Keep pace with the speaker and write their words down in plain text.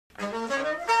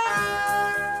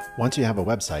Once you have a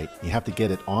website, you have to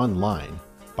get it online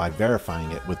by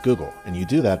verifying it with Google. And you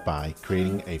do that by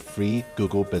creating a free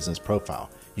Google business profile.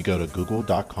 You go to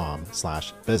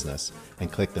google.com/business and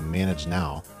click the Manage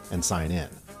Now and sign in.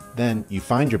 Then you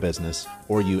find your business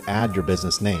or you add your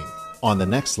business name. On the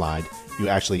next slide, you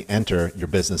actually enter your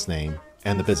business name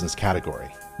and the business category.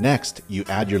 Next, you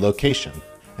add your location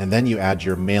and then you add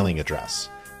your mailing address.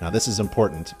 Now this is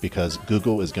important because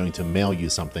Google is going to mail you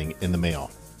something in the mail.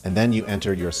 And then you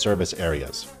enter your service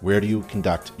areas. Where do you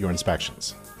conduct your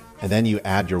inspections? And then you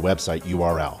add your website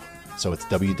URL. So it's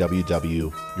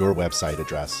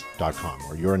www.yourwebsiteaddress.com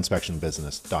or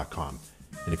yourinspectionbusiness.com.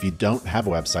 And if you don't have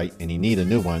a website and you need a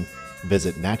new one,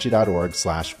 visit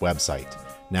nachi.org/website,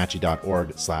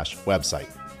 nachi.org/website.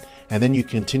 And then you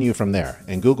continue from there,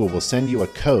 and Google will send you a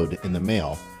code in the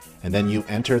mail, and then you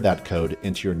enter that code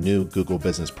into your new Google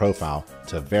business profile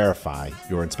to verify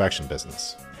your inspection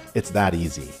business. It's that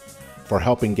easy. For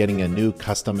help in getting a new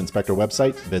custom inspector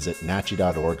website, visit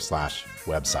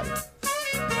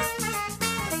nachi.org/website.